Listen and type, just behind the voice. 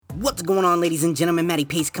What's going on, ladies and gentlemen? Matty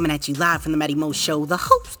Pace coming at you live from the Matty Mo Show, the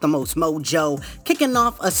host, the most mojo, kicking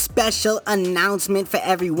off a special announcement for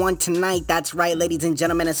everyone tonight. That's right, ladies and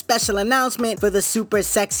gentlemen, a special announcement for the Super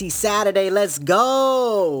Sexy Saturday. Let's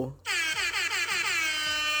go!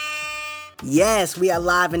 Yes, we are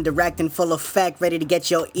live and direct in full effect, ready to get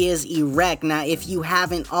your ears erect. Now, if you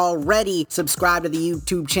haven't already subscribed to the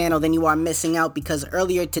YouTube channel, then you are missing out, because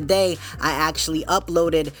earlier today, I actually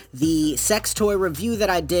uploaded the sex toy review that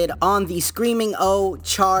I did on the Screaming O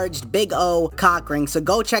Charged Big O cock ring. So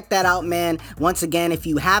go check that out, man. Once again, if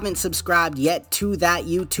you haven't subscribed yet to that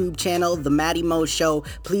YouTube channel, The Matty Mo Show,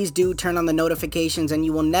 please do turn on the notifications and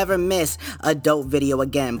you will never miss a dope video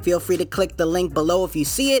again. Feel free to click the link below if you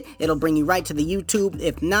see it. It'll bring you right to the YouTube.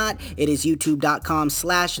 If not, it is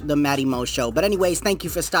youtube.com/The Matty Mo Show. But anyways, thank you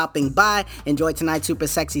for stopping by. Enjoy tonight's Super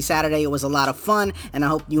Sexy Saturday. It was a lot of fun, and I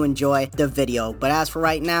hope you enjoy the video. But as for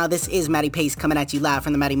right now, this is Matty Pace coming at you live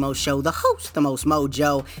from The Matty Mo Show, the host, the most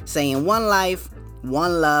mojo, saying one life,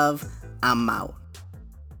 one love, I'm out.